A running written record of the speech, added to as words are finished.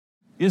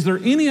Is there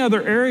any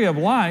other area of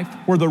life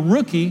where the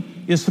rookie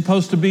is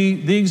supposed to be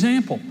the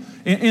example?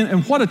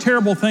 And what a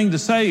terrible thing to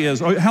say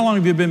is, oh, how long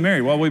have you been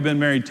married? Well, we've been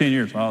married 10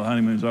 years. Well, the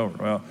honeymoon's over.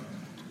 Well,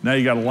 now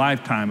you got a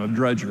lifetime of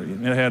drudgery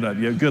ahead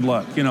of you. Good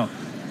luck. You know,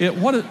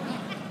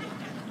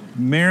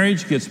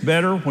 marriage gets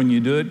better when you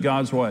do it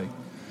God's way.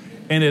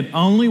 And it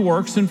only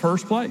works in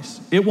first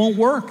place. It won't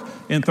work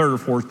in third or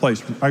fourth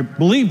place.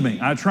 Believe me,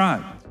 I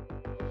tried.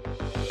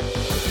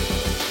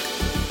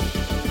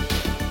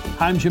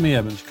 I'm Jimmy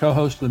Evans,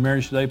 co-host of the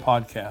Marriage Today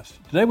podcast.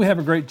 Today we have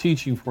a great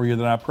teaching for you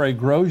that I pray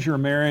grows your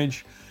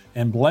marriage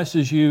and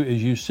blesses you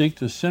as you seek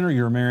to center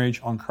your marriage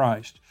on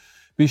Christ.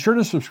 Be sure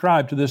to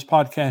subscribe to this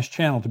podcast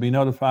channel to be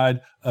notified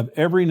of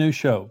every new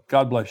show.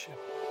 God bless you.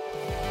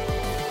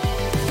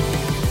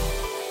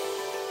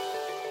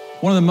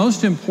 One of the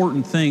most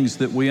important things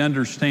that we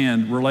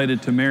understand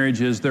related to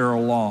marriage is there are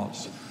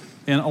laws.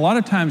 And a lot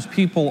of times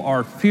people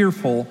are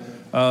fearful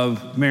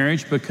of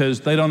marriage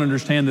because they don't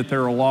understand that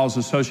there are laws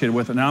associated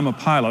with it. Now, I'm a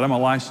pilot. I'm a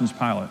licensed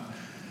pilot.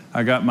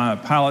 I got my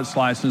pilot's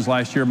license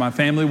last year. My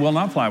family will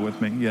not fly with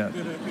me yet.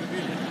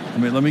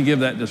 Let me give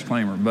that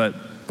disclaimer. But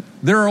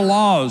there are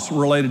laws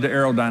related to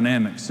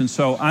aerodynamics. And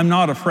so I'm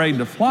not afraid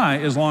to fly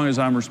as long as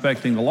I'm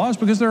respecting the laws,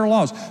 because there are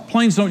laws.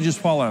 Planes don't just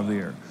fall out of the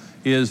air.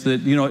 Is that,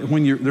 you know,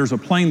 when there's a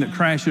plane that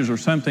crashes or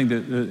something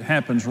that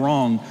happens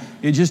wrong,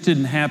 it just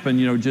didn't happen,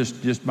 you know,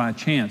 just by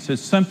chance.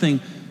 It's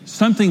something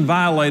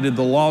violated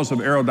the laws of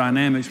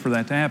aerodynamics for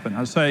that to happen.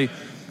 I say,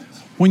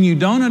 when you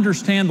don't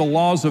understand the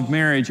laws of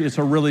marriage, it's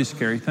a really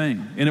scary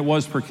thing. And it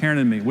was for Karen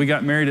and me. We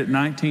got married at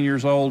 19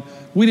 years old.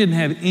 We didn't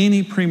have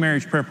any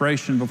pre-marriage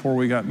preparation before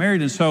we got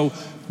married, and so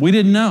we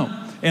didn't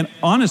know. And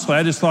honestly,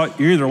 I just thought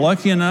you're either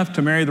lucky enough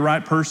to marry the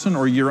right person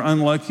or you're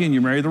unlucky and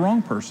you marry the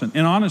wrong person.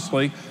 And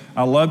honestly,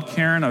 I loved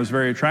Karen. I was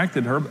very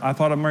attracted to her. I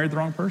thought I married the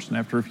wrong person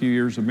after a few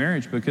years of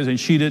marriage, and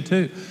she did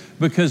too,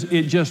 because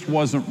it just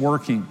wasn't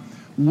working.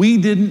 We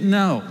didn't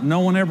know.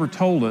 No one ever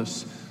told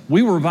us.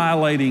 We were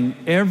violating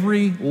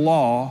every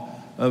law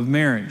of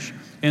marriage.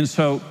 And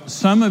so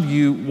some of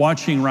you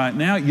watching right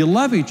now, you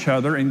love each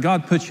other and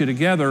God put you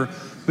together,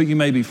 but you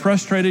may be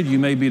frustrated, you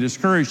may be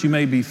discouraged, you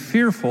may be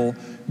fearful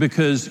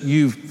because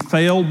you've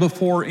failed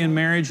before in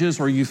marriages,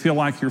 or you feel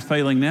like you're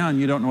failing now and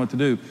you don't know what to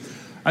do.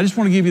 I just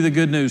want to give you the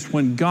good news.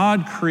 When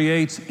God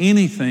creates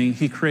anything,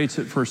 He creates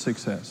it for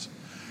success.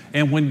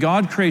 And when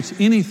God creates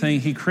anything,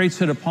 He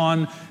creates it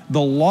upon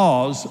the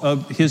laws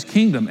of His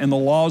kingdom and the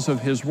laws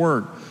of His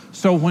word.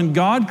 So when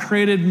God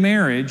created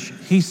marriage,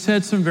 He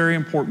said some very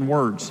important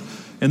words.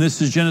 And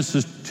this is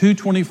Genesis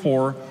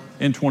 2:24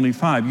 and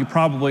 25. You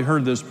probably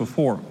heard this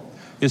before.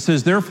 It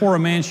says, "Therefore a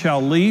man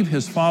shall leave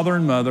his father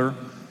and mother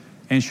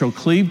and shall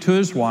cleave to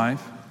his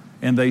wife,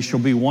 and they shall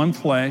be one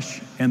flesh.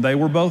 And they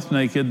were both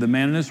naked, the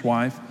man and his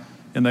wife,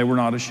 and they were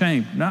not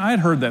ashamed." Now, I'd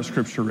heard that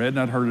scripture read, and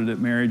I'd heard it at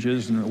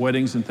marriages and at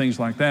weddings and things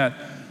like that,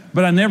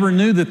 but I never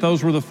knew that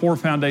those were the four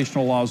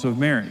foundational laws of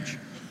marriage,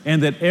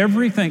 and that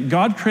everything,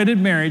 God created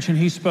marriage, and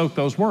He spoke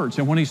those words.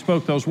 And when He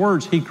spoke those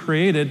words, He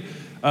created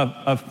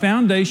a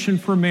foundation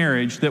for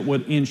marriage that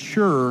would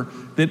ensure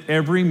that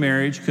every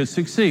marriage could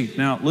succeed.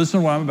 Now,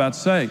 listen to what I'm about to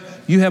say.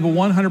 You have a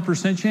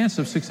 100% chance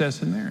of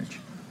success in marriage.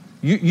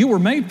 You were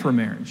made for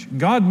marriage.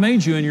 God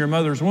made you in your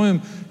mother's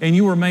womb, and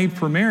you were made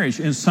for marriage.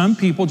 And some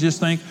people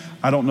just think,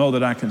 I don't know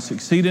that I can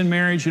succeed in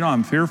marriage. You know,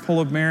 I'm fearful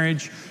of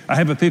marriage. I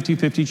have a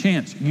 50-50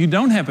 chance. You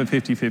don't have a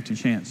 50-50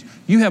 chance.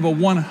 You have a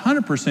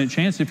 100%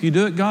 chance if you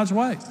do it God's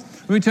way.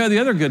 Let me tell you the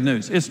other good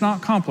news. It's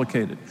not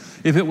complicated.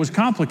 If it was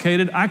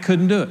complicated, I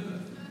couldn't do it.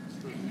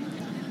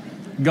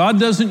 God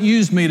doesn't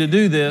use me to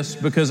do this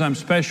because I'm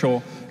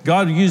special.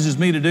 God uses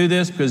me to do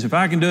this because if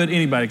I can do it,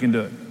 anybody can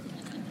do it.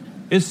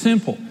 It's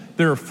simple.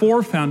 There are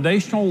four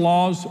foundational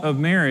laws of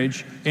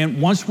marriage,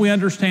 and once we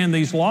understand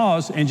these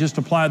laws and just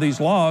apply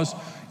these laws,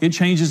 it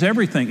changes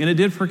everything. And it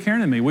did for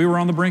Karen and me. We were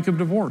on the brink of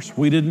divorce.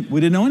 We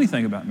didn't know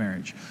anything about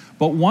marriage.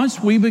 But once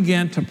we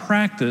began to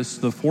practice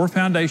the four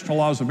foundational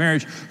laws of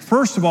marriage,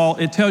 first of all,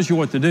 it tells you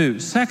what to do.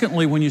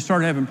 Secondly, when you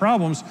start having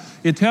problems,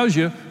 it tells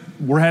you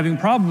we're having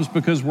problems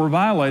because we're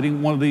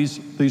violating one of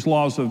these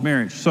laws of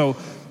marriage. So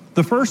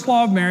the first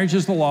law of marriage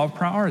is the law of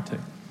priority.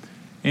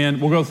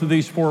 And we'll go through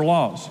these four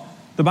laws.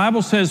 The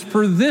Bible says,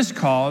 "For this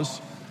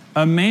cause,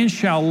 a man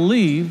shall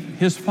leave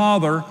his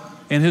father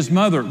and his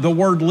mother." The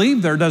word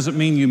leave there doesn't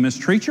mean you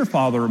mistreat your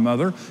father or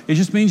mother. It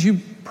just means you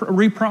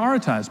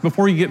reprioritize.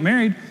 Before you get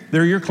married,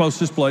 they're your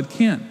closest blood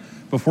kin.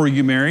 Before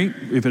you marry,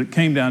 if it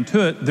came down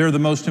to it, they're the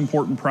most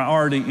important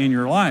priority in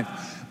your life.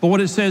 But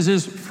what it says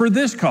is, for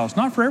this cause,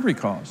 not for every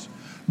cause,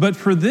 but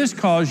for this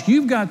cause,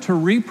 you've got to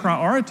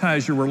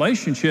reprioritize your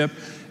relationship,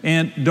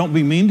 and don't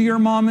be mean to your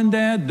mom and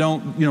dad.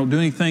 Don't, do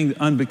anything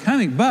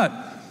unbecoming, but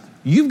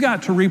you've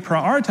got to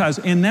reprioritize,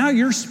 and now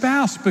your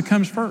spouse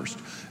becomes first.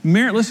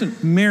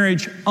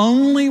 Marriage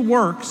only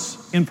works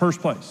in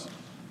first place.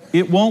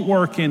 It won't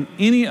work in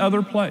any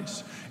other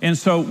place. And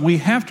so we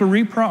have to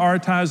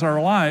reprioritize our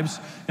lives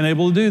and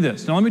able to do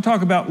this. Now let me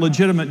talk about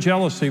legitimate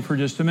jealousy for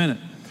just a minute,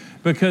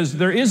 because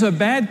there is a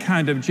bad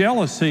kind of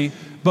jealousy,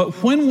 but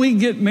when we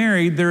get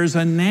married, there is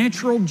a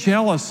natural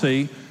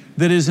jealousy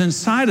that is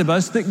inside of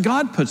us that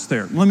God puts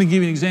there. Let me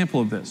give you an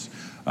example of this.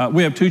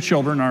 We have 2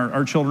 children.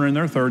 Our children are in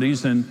their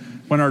 30s, and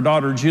when our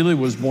daughter Julie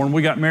was born,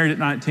 we got married at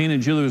 19,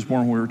 and Julie was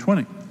born when we were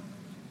 20.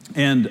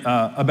 And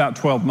about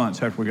 12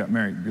 months after we got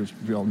married, because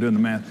we're all doing the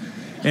math.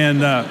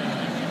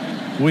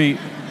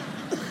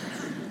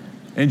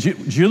 And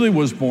Julie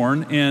was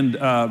born,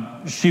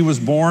 and she was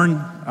born.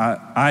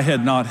 I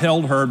had not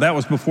held her. That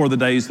was before the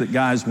days that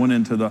guys went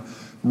into the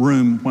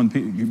room when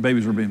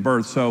babies were being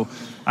birthed. So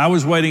I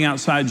was waiting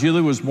outside.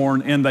 Julie was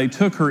born, and they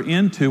took her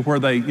into where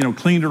they,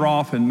 cleaned her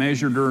off and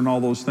measured her and all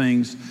those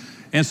things.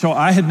 And so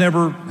I had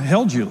never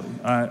held Julie.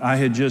 I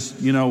had just,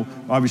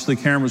 obviously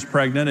Karen was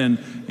pregnant,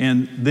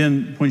 and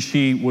then when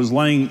she was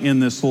laying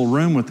in this little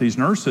room with these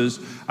nurses,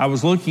 I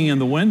was looking in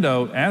the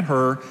window at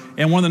her,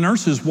 and one of the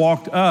nurses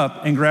walked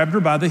up and grabbed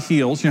her by the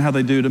heels, how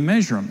they do to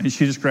measure them. And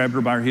she just grabbed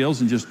her by her heels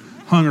and just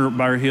hung her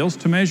by her heels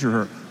to measure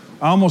her.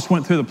 I almost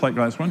went through the plate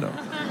glass window.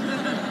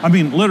 I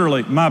mean,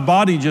 literally, my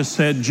body just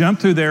said, jump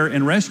through there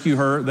and rescue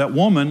her. That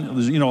woman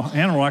was,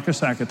 handled like a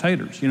sack of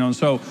taters, and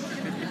so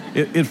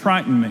it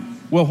frightened me.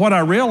 Well, what I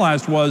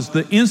realized was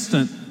the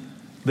instant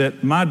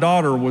that my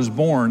daughter was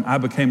born, I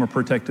became a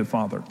protective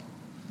father.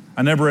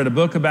 I never read a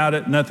book about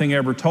it. Nothing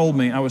ever told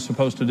me I was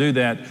supposed to do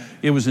that.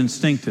 It was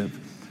instinctive.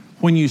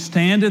 When you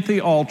stand at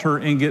the altar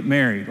and get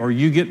married, or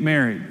you get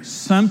married,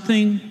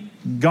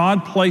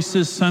 God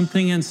places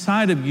something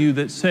inside of you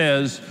that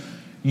says,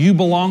 you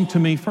belong to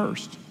me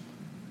first.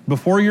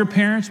 Before your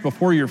parents,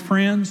 before your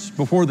friends,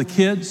 before the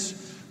kids,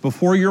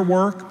 before your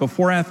work,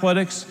 before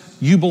athletics,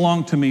 you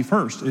belong to me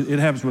first. It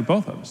happens with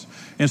both of us.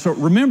 And so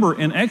remember,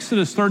 in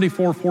Exodus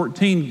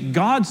 34:14,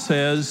 God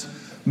says,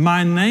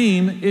 my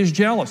name is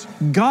jealous.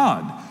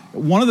 God,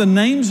 one of the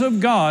names of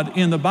God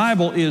in the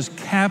Bible is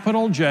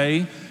capital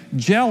J,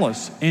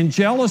 jealous. And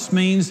jealous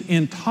means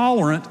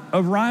intolerant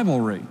of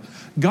rivalry.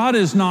 God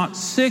is not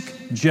sick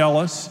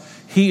jealous.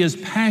 He is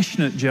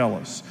passionate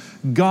jealous.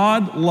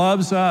 God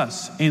loves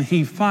us, and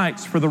He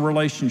fights for the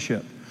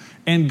relationship.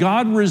 And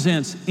God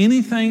resents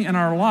anything in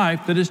our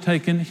life that has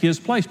taken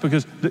His place,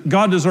 because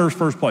God deserves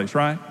first place,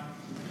 right?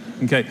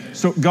 Okay,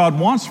 so God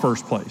wants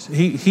first place.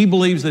 He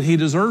believes that He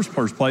deserves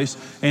first place,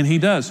 and He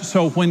does.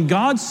 So when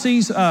God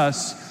sees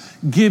us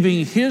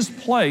giving His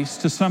place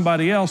to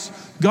somebody else,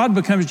 God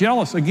becomes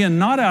jealous. Again,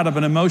 not out of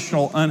an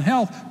emotional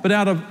unhealth, but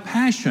out of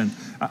passion.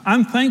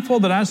 I'm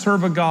thankful that I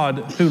serve a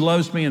God who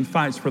loves me and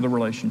fights for the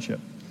relationship.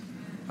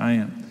 I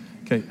am.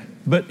 Okay,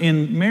 but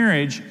in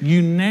marriage,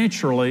 you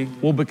naturally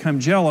will become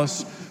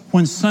jealous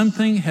when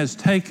something has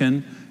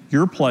taken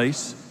your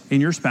place in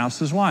your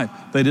spouse's life.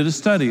 They did a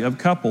study of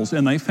couples,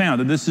 and they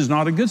found, and this is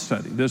not a good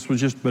study,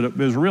 but it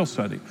was a real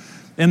study.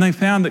 And they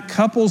found that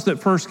couples that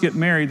first get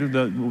married,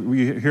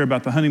 we hear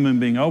about the honeymoon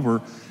being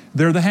over,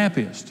 they're the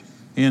happiest.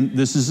 And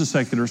this is a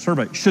secular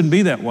survey. Shouldn't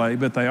be that way,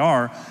 but they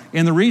are.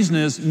 And the reason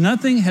is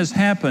nothing has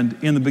happened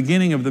in the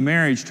beginning of the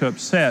marriage to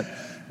upset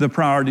the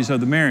priorities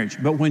of the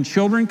marriage. But when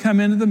children come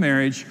into the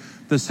marriage,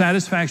 the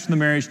satisfaction of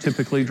the marriage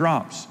typically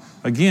drops.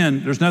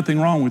 Again, there's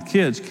nothing wrong with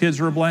kids. Kids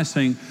are a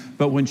blessing.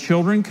 But when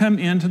children come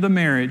into the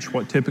marriage,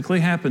 what typically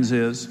happens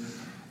is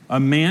a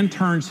man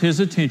turns his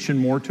attention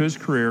more to his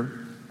career.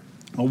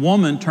 A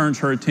woman turns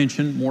her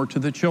attention more to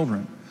the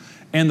children.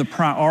 And the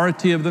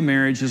priority of the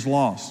marriage is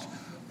lost.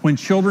 When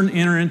children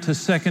enter into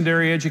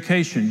secondary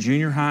education,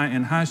 junior high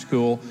and high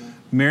school,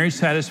 marriage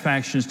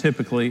satisfaction is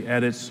typically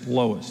at its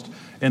lowest.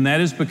 And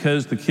that is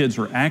because the kids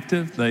are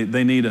active,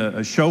 they need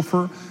a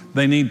chauffeur,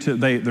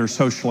 they're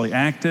socially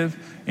active,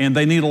 and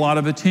they need a lot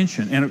of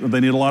attention, and they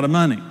need a lot of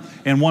money.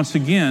 And once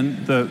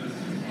again,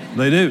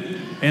 they do.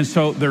 And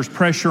so there's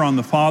pressure on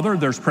the father,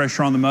 there's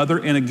pressure on the mother,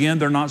 and again,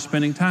 they're not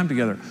spending time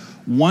together.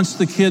 Once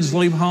the kids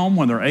leave home,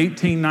 when they're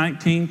 18,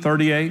 19,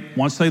 38,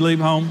 once they leave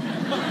home,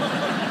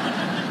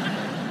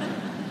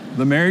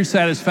 the marriage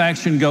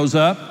satisfaction goes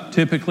up,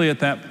 typically at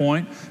that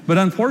point, but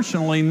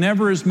unfortunately,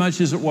 never as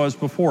much as it was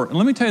before. And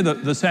let me tell you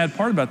the sad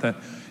part about that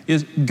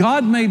is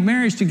God made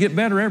marriage to get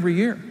better every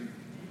year.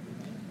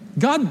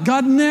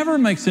 God never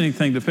makes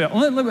anything to fail.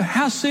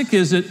 How sick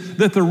is it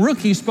that the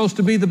rookie's supposed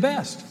to be the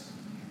best?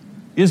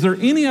 Is there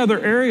any other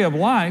area of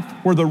life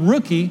where the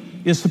rookie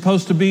is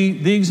supposed to be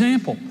the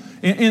example?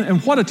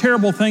 And what a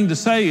terrible thing to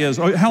say is,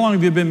 oh, how long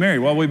have you been married?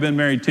 Well, we've been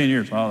married 10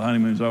 years. Oh, the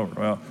honeymoon's over.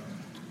 Well,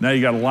 now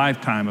you got a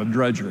lifetime of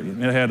drudgery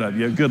ahead of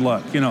you. Good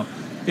luck.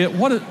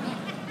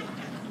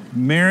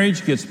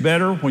 Marriage gets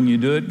better when you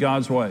do it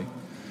God's way.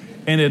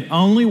 And it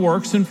only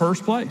works in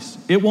first place.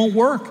 It won't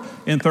work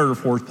in third or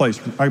fourth place.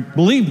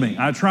 Believe me,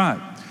 I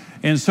tried.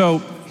 And so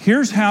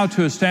here's how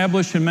to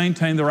establish and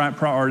maintain the right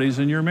priorities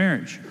in your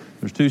marriage.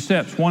 There's 2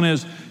 steps. One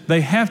is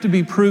they have to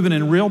be proven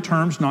in real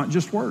terms, not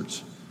just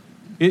words.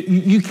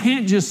 You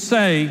can't just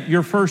say,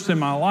 you're first in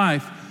my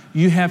life.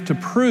 You have to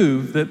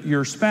prove that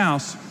your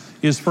spouse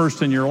is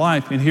first in your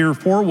life. And here are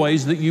 4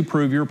 ways that you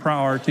prove your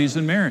priorities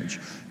in marriage.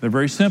 They're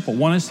very simple.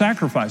 One is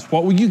sacrifice.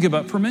 What will you give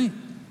up for me?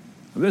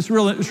 It's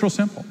real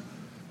simple.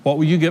 What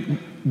will you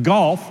give?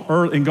 Golf,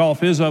 and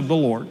golf is of the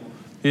Lord,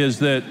 is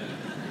that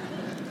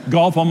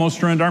Golf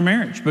almost ruined our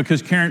marriage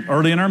because Karen,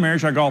 early in our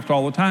marriage, I golfed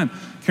all the time.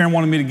 Karen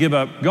wanted me to give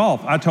up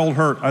golf. I told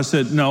her, I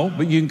said, no,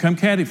 but you can come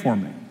caddy for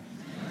me.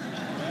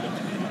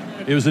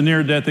 It was a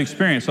near-death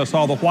experience. I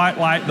saw the white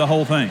light, the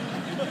whole thing.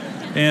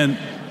 And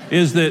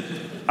is that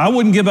I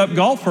wouldn't give up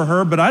golf for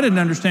her, but I didn't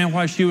understand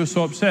why she was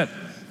so upset.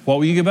 What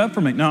will you give up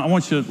for me? Now, I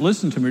want you to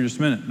listen to me just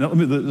a minute. Now,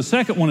 the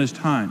second one is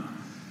time.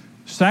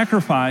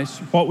 Sacrifice,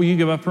 what will you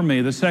give up for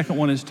me? The second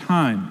one is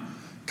time,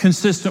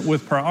 consistent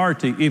with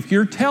priority. If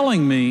you're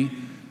telling me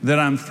that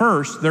I'm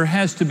first, there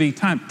has to be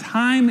time.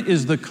 Time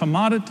is the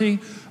commodity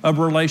of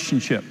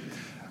relationship.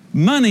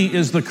 Money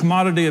is the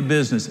commodity of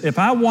business. If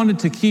I wanted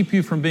to keep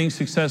you from being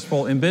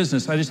successful in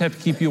business, I just have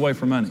to keep you away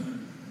from money.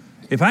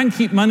 If I can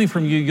keep money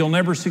from you, you'll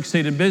never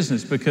succeed in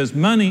business because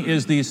money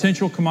is the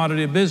essential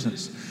commodity of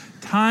business.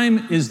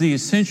 Time is the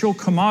essential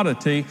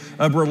commodity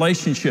of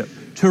relationship.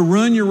 To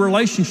ruin your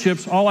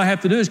relationships, all I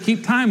have to do is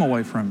keep time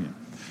away from you.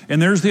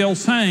 And there's the old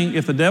saying,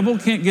 if the devil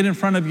can't get in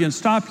front of you and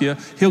stop you,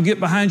 he'll get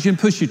behind you and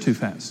push you too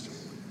fast.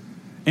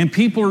 And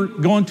people are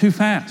going too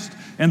fast.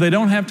 And they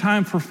don't have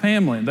time for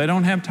family. They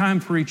don't have time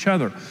for each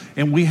other.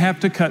 And we have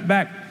to cut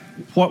back.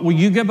 What will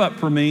you give up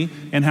for me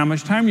and how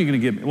much time are you going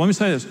to give me? Let me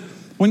say this.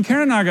 When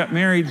Karen and I got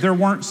married, there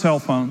weren't cell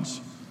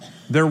phones.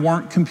 There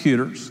weren't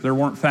computers. There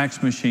weren't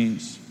fax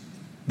machines.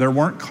 There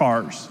weren't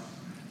cars.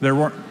 There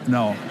weren't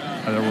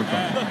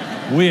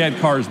cars. We had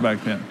cars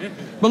back then.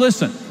 But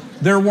listen,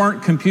 there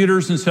weren't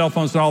computers and cell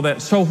phones and all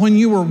that. So when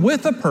you were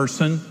with a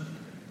person,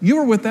 you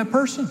were with that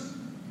person.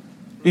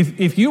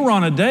 If you were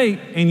on a date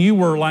and you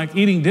were like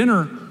eating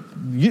dinner,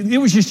 it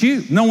was just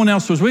you. No one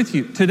else was with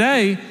you.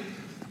 Today,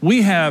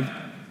 we have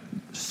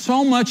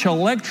so much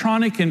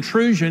electronic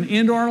intrusion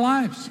into our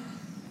lives.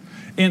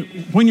 And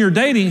when you're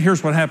dating,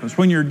 here's what happens.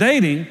 When you're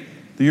dating,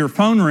 your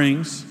phone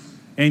rings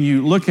and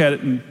you look at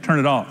it and turn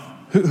it off.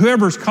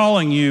 Whoever's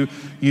calling you,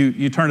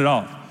 you turn it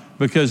off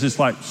because it's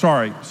like,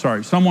 sorry,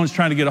 someone's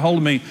trying to get a hold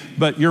of me,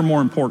 but you're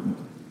more important.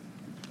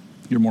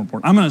 You're more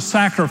important. I'm going to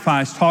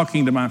sacrifice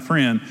talking to my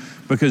friend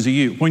because of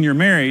you. When you're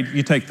married,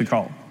 you take the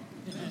call.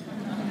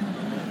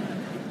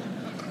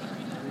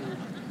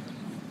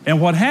 And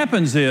what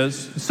happens is,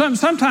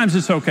 sometimes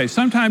it's okay.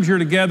 Sometimes you're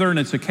together and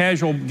it's a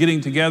casual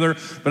getting together.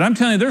 But I'm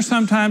telling you, there's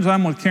sometimes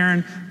I'm with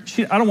Karen,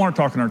 I don't want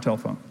her talking on her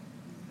telephone.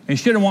 And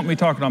she didn't want me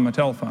talking on my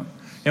telephone.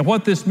 And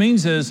what this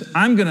means is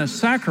I'm going to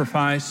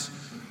sacrifice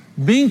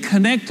being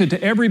connected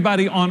to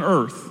everybody on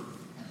earth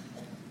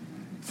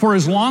for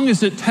as long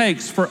as it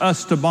takes for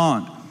us to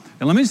bond.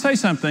 And let me say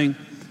something.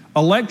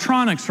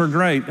 Electronics are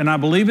great, and I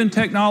believe in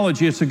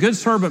technology. It's a good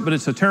servant, but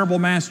it's a terrible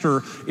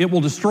master. It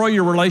will destroy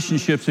your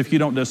relationships if you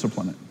don't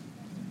discipline it.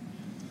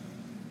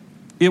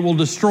 It will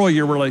destroy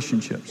your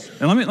relationships.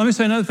 And let me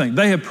say another thing.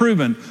 They have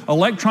proven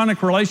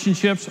electronic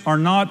relationships are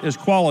not as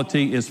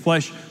quality as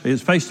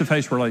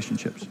face-to-face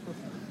relationships.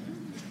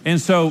 And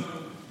so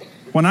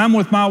when I'm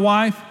with my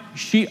wife,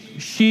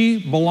 she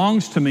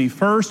belongs to me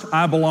first.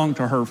 I belong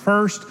to her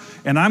first.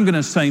 And I'm going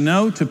to say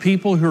no to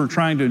people who are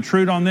trying to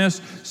intrude on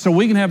this so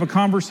we can have a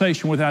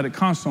conversation without it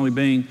constantly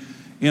being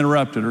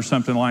interrupted or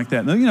something like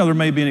that. Now, there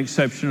may be an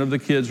exception of the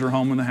kids are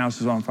home and the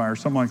house is on fire,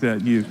 something like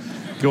that. You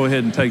go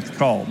ahead and take the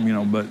call,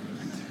 but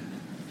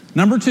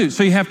number two,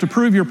 so you have to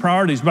prove your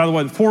priorities. By the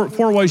way, the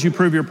four ways you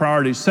prove your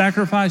priorities: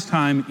 sacrifice,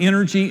 time,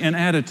 energy, and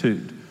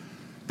attitude.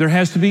 There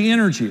has to be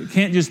energy. It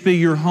can't just be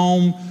you're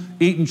home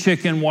eating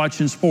chicken,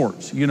 watching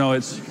sports.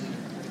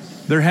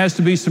 There has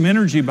to be some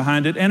energy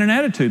behind it and an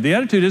attitude. The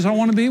attitude is, I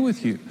want to be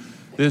with you.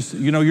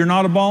 You're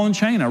not a ball and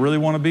chain. I really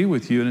want to be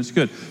with you, and it's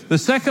good. The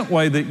second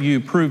way that you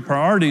prove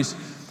priorities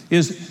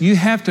is you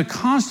have to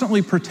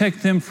constantly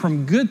protect them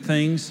from good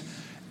things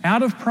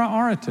out of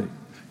priority.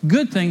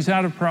 Good things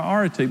out of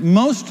priority.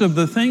 Most of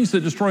the things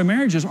that destroy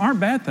marriages aren't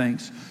bad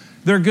things.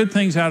 They're good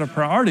things out of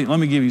priority. Let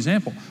me give you an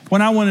example.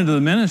 When I went into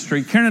the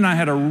ministry, Karen and I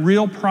had a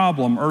real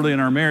problem early in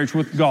our marriage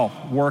with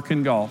golf, work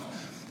and golf.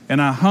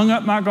 And I hung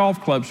up my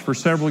golf clubs for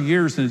several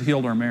years and it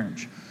healed our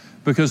marriage.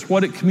 Because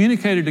what it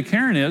communicated to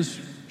Karen is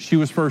she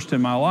was first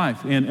in my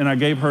life. And I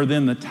gave her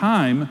then the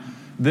time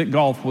that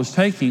golf was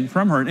taking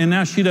from her. And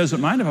now she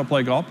doesn't mind if I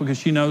play golf because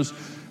she knows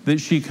that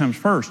she comes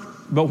first.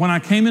 But when I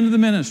came into the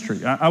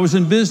ministry, I was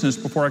in business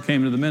before I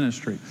came into the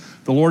ministry.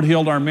 The Lord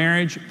healed our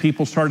marriage.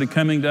 People started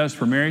coming to us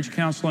for marriage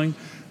counseling.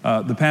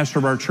 The pastor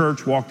of our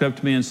church walked up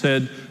to me and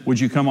said, would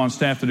you come on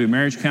staff to do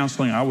marriage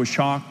counseling? I was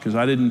shocked because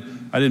I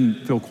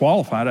didn't feel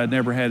qualified. I'd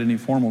never had any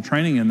formal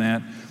training in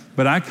that.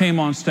 But I came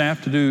on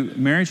staff to do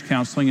marriage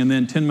counseling, and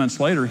then 10 months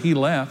later, he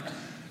left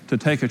to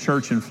take a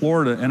church in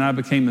Florida, and I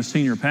became the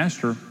senior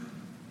pastor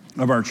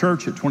of our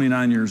church at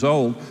 29 years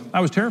old. I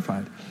was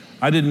terrified.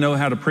 I didn't know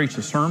how to preach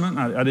a sermon.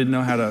 I didn't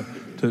know how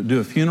to do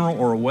a funeral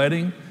or a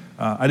wedding.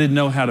 I didn't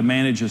know how to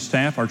manage a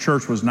staff. Our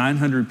church was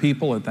 900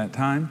 people at that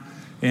time.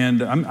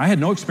 And I had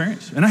no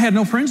experience. And I had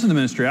no friends in the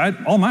ministry.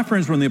 All my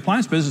friends were in the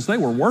appliance business. They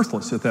were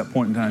worthless at that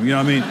point in time.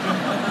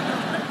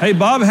 Hey,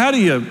 Bob, how do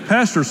you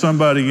pastor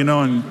somebody,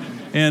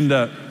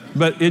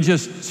 but it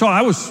just, so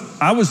I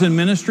was in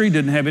ministry,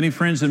 didn't have any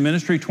friends in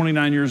ministry,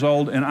 29 years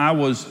old, and I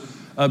was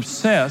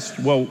obsessed.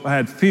 Well, I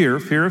had fear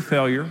of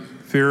failure,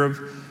 fear of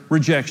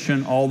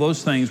rejection, all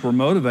those things were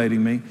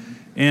motivating me,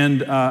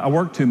 and I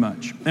worked too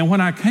much. And when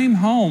I came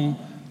home,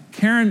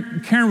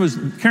 Karen's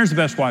the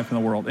best wife in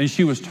the world, and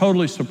she was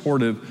totally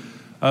supportive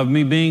of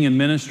me being in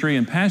ministry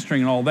and pastoring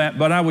and all that.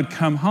 But I would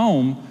come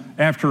home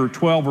after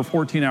 12 or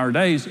 14-hour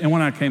days, and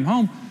when I came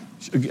home,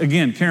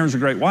 again, Karen's a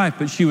great wife,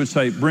 but she would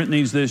say, Brent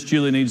needs this,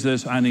 Julie needs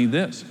this, I need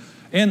this.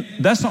 And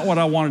that's not what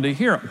I wanted to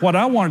hear. What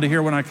I wanted to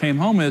hear when I came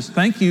home is,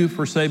 thank you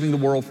for saving the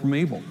world from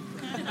evil.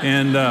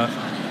 And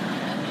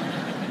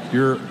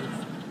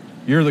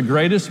you're the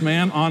greatest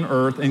man on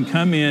earth, and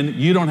come in,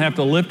 you don't have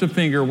to lift a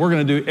finger, we're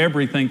gonna do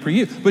everything for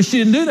you. But she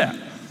didn't do that.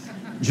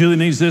 Julie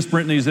needs this,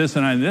 Brent needs this,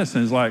 and I need this.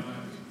 And it's like,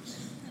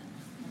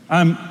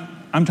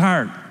 I'm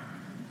tired.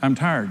 I'm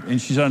tired.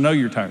 And she said, I know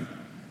you're tired.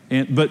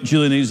 But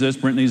Julie needs this,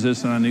 Brent needs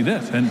this, and I need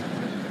this.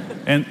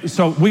 And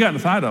so we got in a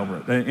fight over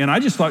it. And I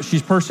just thought,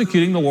 she's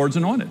persecuting the Lord's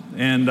anointed.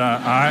 And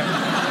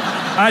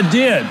I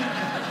did.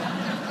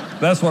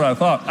 That's what I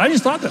thought. I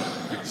just thought that.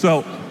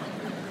 So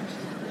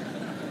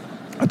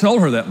I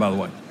told her that, by the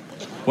way.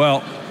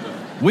 Well,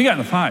 we got in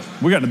a fight.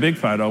 We got in a big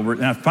fight over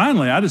it. And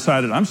finally, I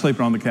decided I'm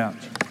sleeping on the couch.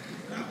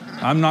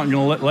 I'm not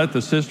going to let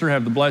the sister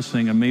have the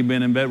blessing of me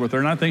being in bed with her.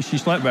 And I think she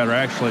slept better,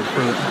 actually.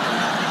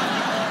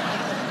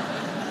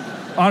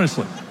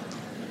 Honestly.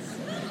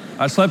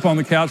 I slept on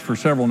the couch for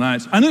several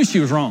nights. I knew she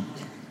was wrong.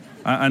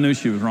 I knew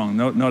she was wrong.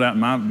 No doubt in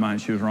my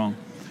mind she was wrong.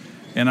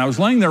 And I was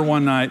laying there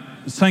one night,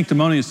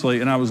 sanctimoniously,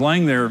 and I was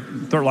laying there,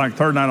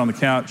 third night on the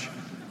couch,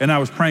 and I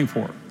was praying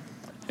for her.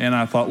 And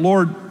I thought,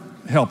 Lord,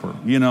 help her.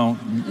 You know,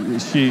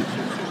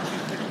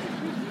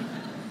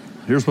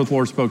 here's what the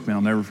Lord spoke to me.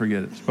 I'll never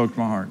forget it. Spoke to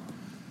my heart.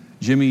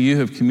 Jimmy, you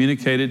have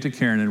communicated to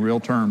Karen in real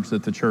terms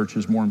that the church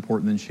is more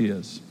important than she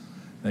is.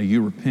 Now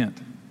you repent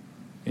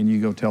and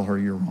you go tell her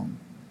you're wrong.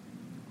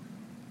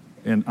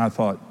 And I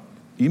thought,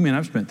 you mean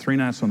I've spent 3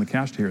 nights on the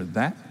couch to hear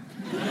that?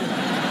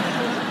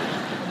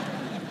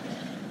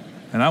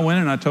 And I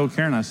went and I told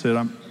Karen, I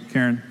said,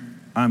 Karen,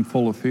 I'm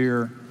full of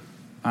fear.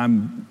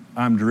 I'm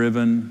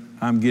driven.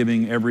 I'm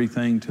giving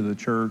everything to the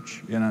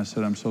church. And I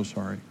said, I'm so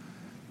sorry.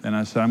 And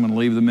I said, I'm going to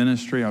leave the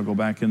ministry. I'll go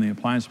back in the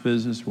appliance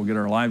business. We'll get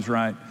our lives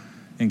right.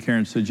 And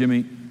Karen said,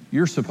 Jimmy,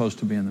 you're supposed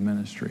to be in the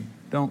ministry.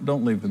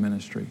 Don't leave the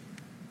ministry.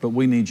 But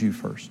we need you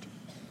first.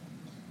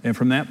 And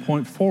from that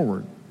point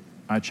forward,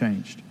 I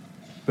changed.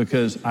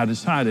 Because I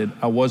decided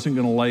I wasn't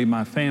going to lay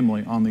my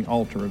family on the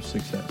altar of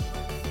success.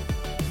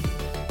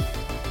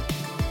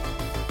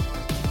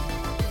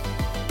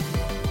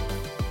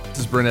 This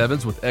is Brent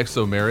Evans with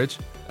XO Marriage,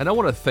 and I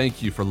want to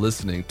thank you for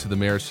listening to the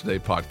Marriage Today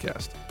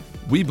podcast.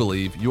 We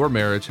believe your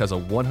marriage has a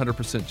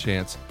 100%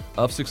 chance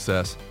of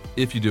success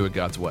if you do it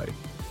God's way.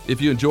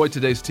 If you enjoyed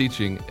today's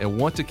teaching and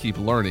want to keep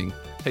learning,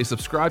 hey,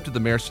 subscribe to the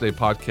Marriage Today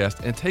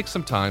podcast and take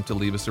some time to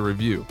leave us a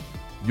review.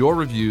 Your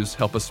reviews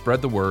help us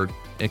spread the word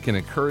and can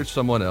encourage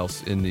someone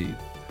else in need.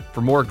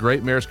 For more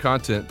great marriage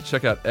content,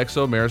 check out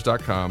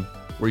xomarriage.com,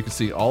 where you can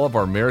see all of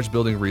our marriage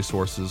building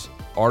resources,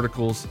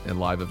 articles, and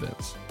live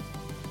events.